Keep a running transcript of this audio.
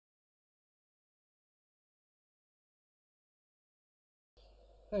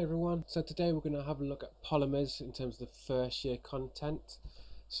Hey everyone, so today we're going to have a look at polymers in terms of the first year content.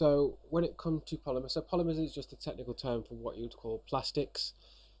 So when it comes to polymers, so polymers is just a technical term for what you would call plastics.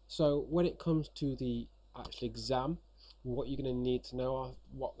 So when it comes to the actual exam, what you're going to need to know are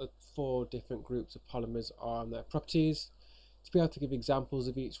what the four different groups of polymers are and their properties, to be able to give examples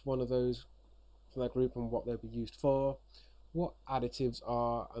of each one of those for that group and what they'll be used for, what additives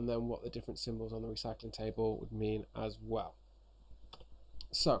are, and then what the different symbols on the recycling table would mean as well.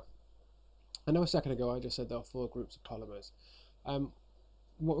 So I know a second ago I just said there are four groups of polymers. What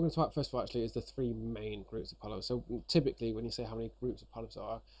we're going to talk about first of all actually is the three main groups of polymers. So typically when you say how many groups of polymers there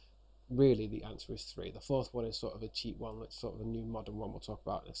are, really the answer is three. The fourth one is sort of a cheap one, that's sort of a new modern one we'll talk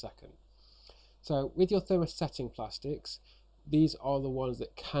about in a second. So with your thermosetting plastics, these are the ones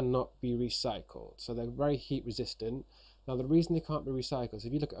that cannot be recycled. So they're very heat resistant. Now the reason they can't be recycled is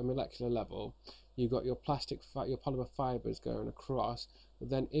if you look at a molecular level, you've got your your polymer fibers going across, but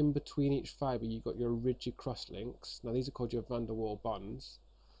then in between each fiber you've got your rigid cross links. Now these are called your van der Waals bonds.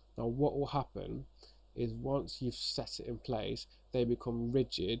 Now what will happen is once you've set it in place, they become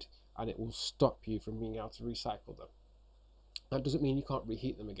rigid and it will stop you from being able to recycle them. That doesn't mean you can't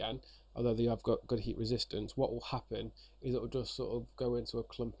reheat them again, although they have got good heat resistance. What will happen is it will just sort of go into a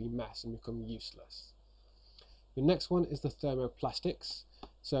clumpy mess and become useless. The next one is the thermoplastics.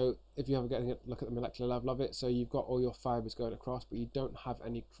 So if you ever get a look at the molecular level of it, so you've got all your fibers going across, but you don't have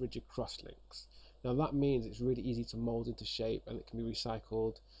any rigid cross links. Now that means it's really easy to mold into shape and it can be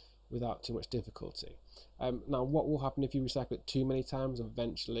recycled without too much difficulty. Now what will happen if you recycle it too many times?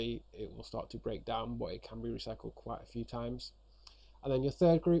 Eventually it will start to break down, but it can be recycled quite a few times. And then your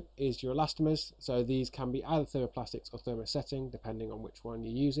third group is your elastomers. So these can be either thermoplastics or thermosetting, depending on which one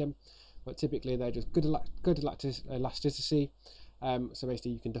you're using. But typically they're just good elasticity. So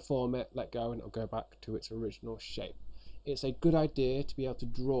basically you can deform it, let go, and it'll go back to its original shape. It's a good idea to be able to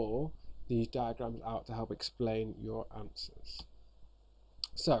draw these diagrams out to help explain your answers.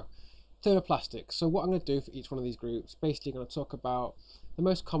 So thermoplastics. So what I'm going to do for each one of these groups, basically going to talk about the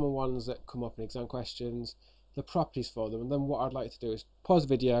most common ones that come up in exam questions, the properties for them, and then what I'd like to do is pause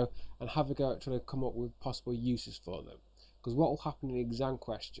the video and have a go at trying to come up with possible uses for them. Because what will happen in exam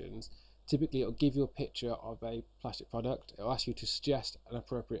questions, typically it'll give you a picture of a plastic product, it'll ask you to suggest an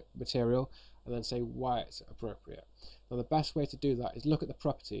appropriate material and then say why it's appropriate. Now the best way to do that is look at the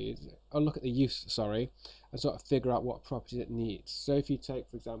properties, or look at the use, sorry, and sort of figure out what properties it needs. So if you take,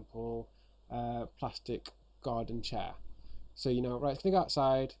 for example, plastic garden chair. So you know, right, it's going to go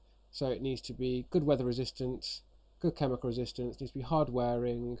outside, so it needs to be good weather resistance, good chemical resistance, it needs to be hard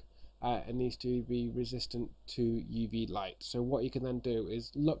wearing, it needs to be resistant to UV light. So what you can then do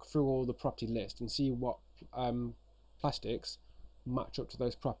is look through all the property list and see what plastics match up to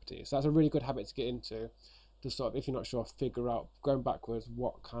those properties. So that's a really good habit to get into, to sort of, if you're not sure, figure out, going backwards,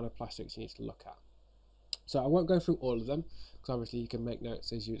 what kind of plastics you need to look at. So I won't go through all of them, because obviously you can make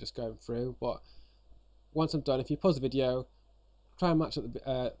notes as you're just going through, but once I'm done, if you pause the video, try and match up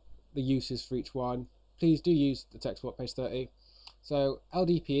the uses for each one. Please do use the textbook, page 30. So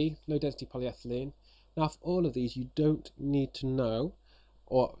LDPE, low density polyethylene. Now for all of these, you don't need to know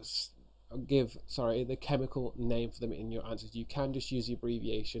or give, the chemical name for them in your answers. You can just use the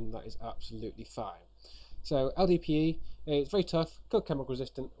abbreviation, that is absolutely fine. So LDPE is very tough, good chemical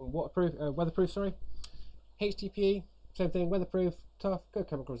resistant, and waterproof, weatherproof, HDPE, same thing, weatherproof, tough, good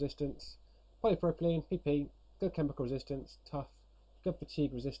chemical resistance. Polypropylene, PP, good chemical resistance, tough, good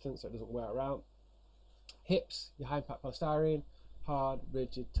fatigue resistance so it doesn't wear out. HIPS, your high impact polystyrene, hard,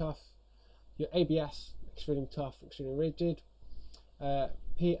 rigid, tough. Your ABS, extremely tough, extremely rigid.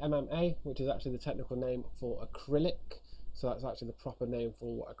 PMMA, which is actually the technical name for acrylic, so that's actually the proper name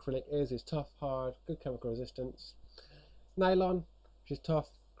for what acrylic is tough, hard, good chemical resistance. Nylon, which is tough,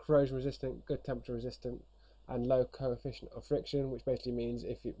 corrosion resistant, good temperature resistant, and low coefficient of friction, which basically means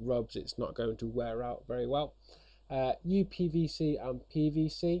if it rubs it's not going to wear out very well. UPVC and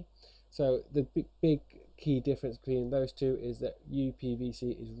PVC. So the big key difference between those two is that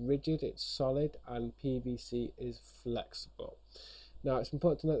UPVC is rigid, it's solid, and PVC is flexible. Now it's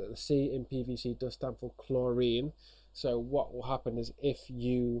important to note that the C in PVC does stand for chlorine. So what will happen is if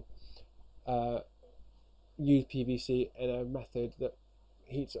you use PVC in a method that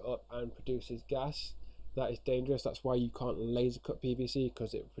heats it up and produces gas, that is dangerous. That's why you can't laser cut PVC,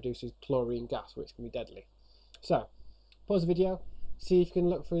 because it produces chlorine gas, which can be deadly. So pause the video, see if you can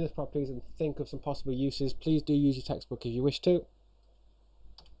look through those properties and think of some possible uses. Please do use your textbook if you wish to.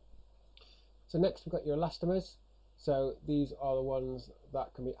 So next we've got your elastomers. So these are the ones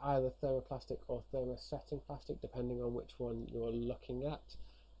that can be either thermoplastic or thermosetting plastic, depending on which one you're looking at.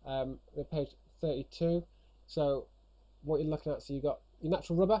 Page 32. So what you're looking at, so you've got your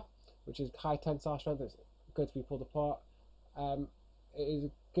natural rubber, which is high tensile strength. It's good to be pulled apart. It is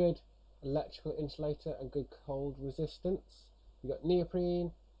a good electrical insulator and good cold resistance. You've got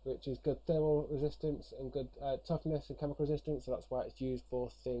neoprene, which is good thermal resistance and good toughness and chemical resistance. So that's why it's used for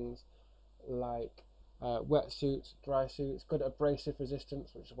things like wetsuits, dry suits. Good abrasive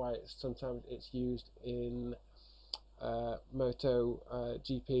resistance, which is why sometimes it's used in moto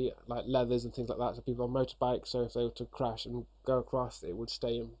GP, like leathers and things like that. So people on motorbikes, so if they were to crash and go across, it would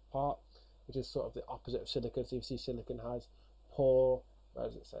stay in part, which is sort of the opposite of silicon. So you see silicon has poor, where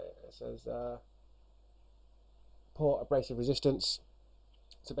does it say? It says poor abrasive resistance.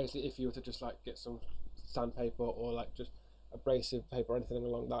 So basically, if you were to just like get some sandpaper or like just abrasive paper or anything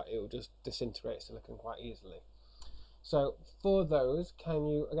along that, it will just disintegrate silicon quite easily. So for those, can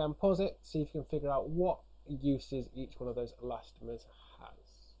you again pause it, see if you can figure out what uses each one of those elastomers has.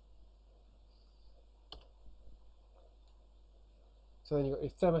 So then you've got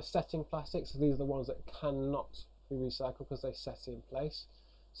your thermosetting plastics. So these are the ones that cannot be recycled because they set in place.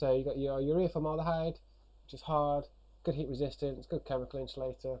 So you've got your urea formaldehyde, which is hard, good heat resistance, good chemical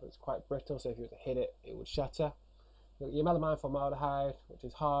insulator, but it's quite brittle, so if you were to hit it, it would shatter. You've got your melamine formaldehyde, which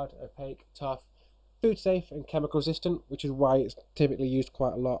is hard, opaque, tough, food safe and chemical resistant, which is why it's typically used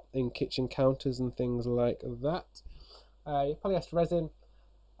quite a lot in kitchen counters and things like that. Your polyester resin,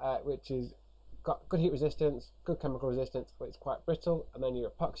 which is got good heat resistance, good chemical resistance, but it's quite brittle. And then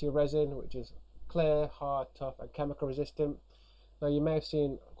your epoxy resin, which is clear, hard, tough, and chemical resistant. Now you may have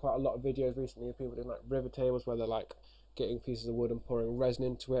seen quite a lot of videos recently of people doing like river tables where they're like getting pieces of wood and pouring resin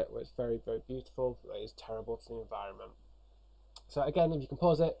into it, where it's very, very beautiful. That is terrible to the environment. So again, if you can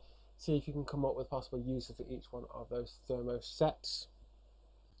pause it, see if you can come up with possible uses for each one of those thermosets.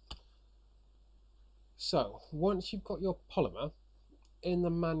 So once you've got your polymer, in the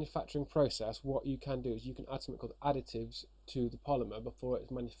manufacturing process, what you can do is you can add something called additives to the polymer before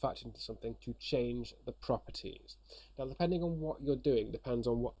it's manufactured into something to change the properties. Now, depending on what you're doing, depends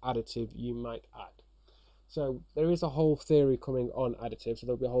on what additive you might add. So there is a whole theory coming on additives, so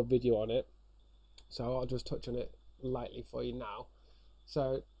there'll be a whole video on it. So I'll just touch on it lightly for you now.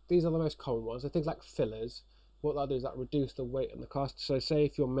 So these are the most common ones. So things like fillers, what they'll do is that reduce the weight and the cost. So say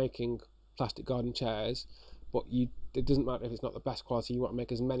if you're making plastic garden chairs, but it doesn't matter if it's not the best quality, you want to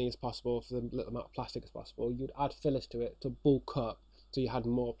make as many as possible for the little amount of plastic as possible, you'd add fillers to it to bulk up so you had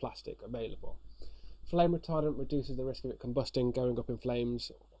more plastic available. Flame retardant reduces the risk of it combusting, going up in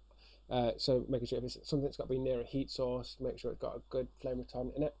flames. So making sure if it's something that's got to be near a heat source, make sure it's got a good flame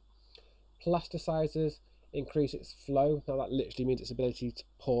retardant in it. Plasticizers increase its flow. Now that literally means its ability to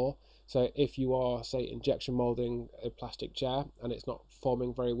pour. So if you are, say, injection molding a plastic chair and it's not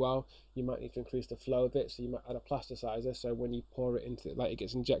forming very well, you might need to increase the flow of it. So you might add a plasticizer, so when you pour it into it, like it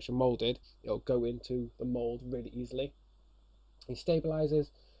gets injection molded, it'll go into the mold really easily. Your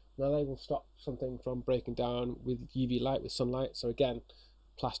stabilizers, now they will stop something from breaking down with UV light, with sunlight. So again,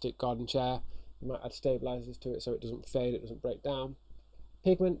 plastic garden chair, you might add stabilizers to it so it doesn't fade, it doesn't break down.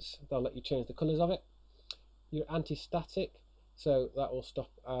 Pigments, they'll let you change the colours of it. Your anti-static, so that will stop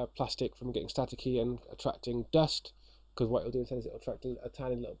plastic from getting staticky and attracting dust, because what it'll do is it'll attract a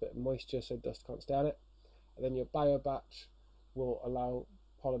tiny little bit of moisture so dust can't stay on it. And then your biobatch will allow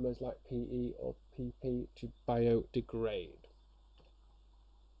polymers like PE or PP to biodegrade.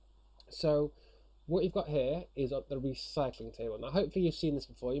 So what you've got here is the recycling table. Now hopefully you've seen this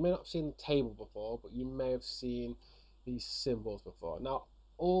before. You may not have seen the table before, but you may have seen these symbols before. Now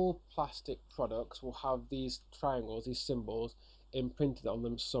all plastic products will have these triangles, these symbols imprinted on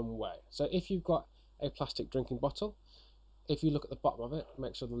them some way. So if you've got a plastic drinking bottle, if you look at the bottom of it,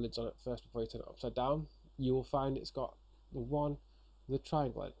 make sure the lid's on it first before you turn it upside down, you will find it's got the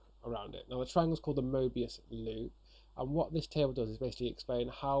triangle around it. Now the triangle is called the Mobius loop, and what this table does is basically explain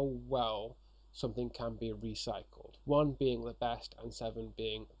how well something can be recycled, 1 being the best and 7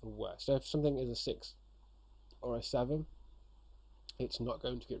 being the worst. So if something is a 6 or a 7, it's not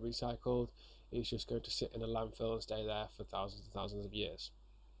going to get recycled, it's just going to sit in a landfill and stay there for thousands and thousands of years.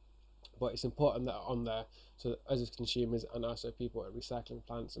 But it's important that on there, so that us as consumers and also people at recycling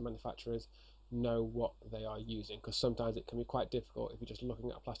plants and manufacturers know what they are using, because sometimes it can be quite difficult if you're just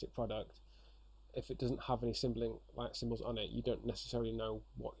looking at a plastic product. If it doesn't have any symbols on it, you don't necessarily know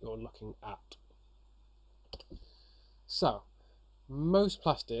what you're looking at. So most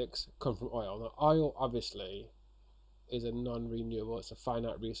plastics come from oil. Now oil obviously is a non-renewable, it's a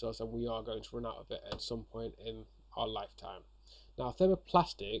finite resource, and we are going to run out of it at some point in our lifetime. Now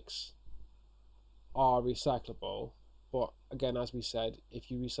thermoplastics are recyclable, but again, as we said,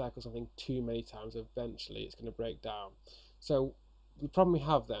 if you recycle something too many times, eventually it's going to break down. So the problem we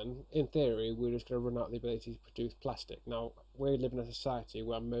have then, in theory, we're just going to run out of the ability to produce plastic. Now, we live in a society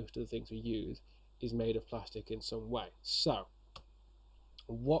where most of the things we use is made of plastic in some way. So,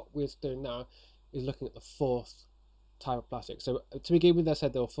 what we're doing now is looking at the fourth type of plastic. So, to begin with, I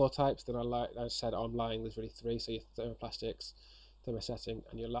said there were 4 types. Then I said I'm lying, there's really 3. So, your thermoplastics, thermosetting,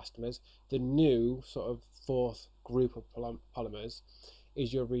 and your elastomers. The new sort of 4th group of polymers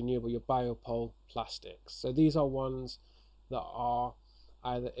is your renewable, your biopole plastics. So, these are ones that are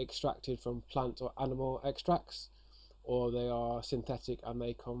either extracted from plant or animal extracts, or they are synthetic and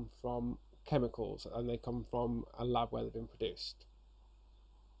they come from chemicals and they come from a lab where they've been produced.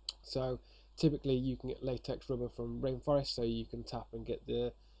 So typically you can get latex rubber from rainforests, so you can tap and get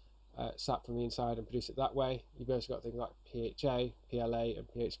the sap from the inside and produce it that way. You've also got things like PHA, PLA and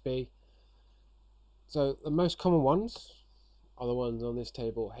PHB. So the most common ones are the ones on this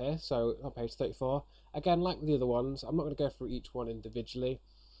table here. So on page 34, again, like with the other ones, I'm not going to go through each one individually,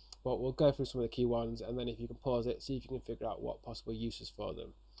 but we'll go through some of the key ones, and then if you can pause it, see if you can figure out what possible uses for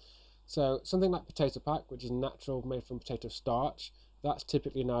them. So something like potato pack, which is natural, made from potato starch, that's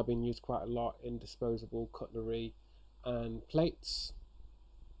typically now being used quite a lot in disposable cutlery and plates.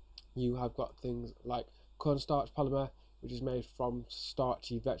 You have got things like cornstarch polymer, which is made from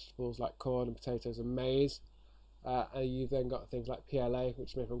starchy vegetables like corn and potatoes and maize. And you've then got things like PLA,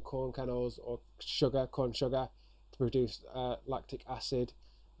 which is made from corn kernels or sugar, corn sugar, to produce lactic acid,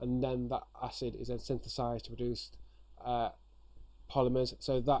 and then that acid is then synthesized to produce polymers.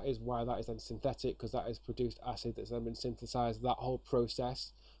 So that is why that is then synthetic, because that is produced acid that's then been synthesized. That whole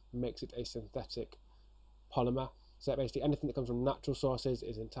process makes it a synthetic polymer. So basically anything that comes from natural sources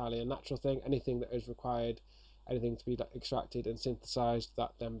is entirely a natural thing. Anything that is required, anything to be extracted and synthesized,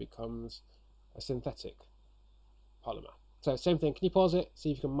 that then becomes a synthetic polymer. So same thing, can you pause it,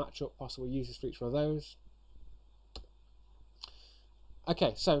 see if you can match up possible uses for each one of those.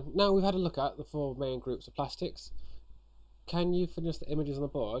 Okay, so now we've had a look at the 4 main groups of plastics. Can you, for just the images on the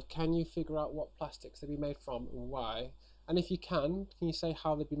board, can you figure out what plastics they'd be made from and why? And if you can you say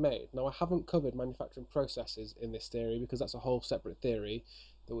how they'd be made? Now, I haven't covered manufacturing processes in this theory because that's a whole separate theory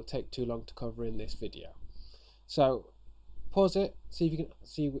that will take too long to cover in this video. So pause it, see if you can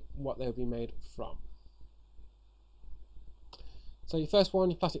see what they'll be made from. So your first one,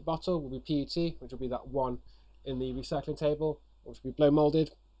 your plastic bottle, will be PET, which will be that one in the recycling table, which will be blow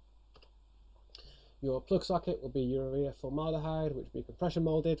molded. Your plug socket will be urea formaldehyde, which will be compression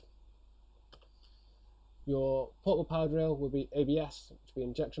molded. Your portable power drill will be ABS, which will be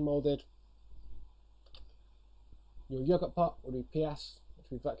injection molded. Your yogurt pot will be PS,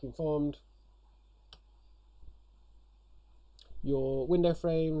 which will be vacuum formed. Your window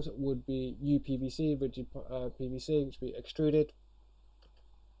frames would be UPVC, rigid PVC, which will be extruded.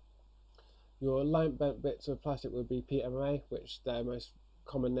 Your line bent bits of plastic would be PMMA, which their most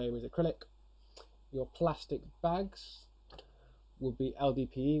common name is acrylic. Your plastic bags will be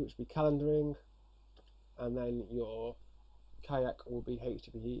LDPE, which will be calendaring, and then your kayak will be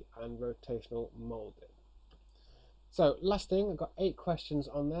HDPE and rotational molding. So last thing, I've got 8 questions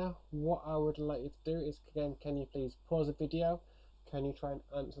on there. What I would like you to do is, again, can you please pause the video? Can you try and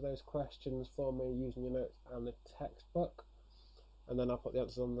answer those questions for me using your notes and the textbook? And then I'll put the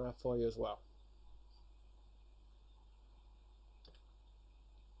answers on there for you as well.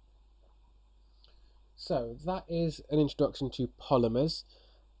 So that is an introduction to polymers.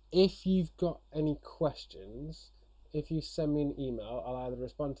 If you've got any questions, if you send me an email, I'll either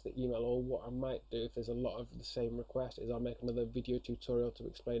respond to the email, or what I might do if there's a lot of the same request is I'll make another video tutorial to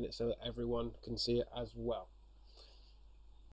explain it so that everyone can see it as well.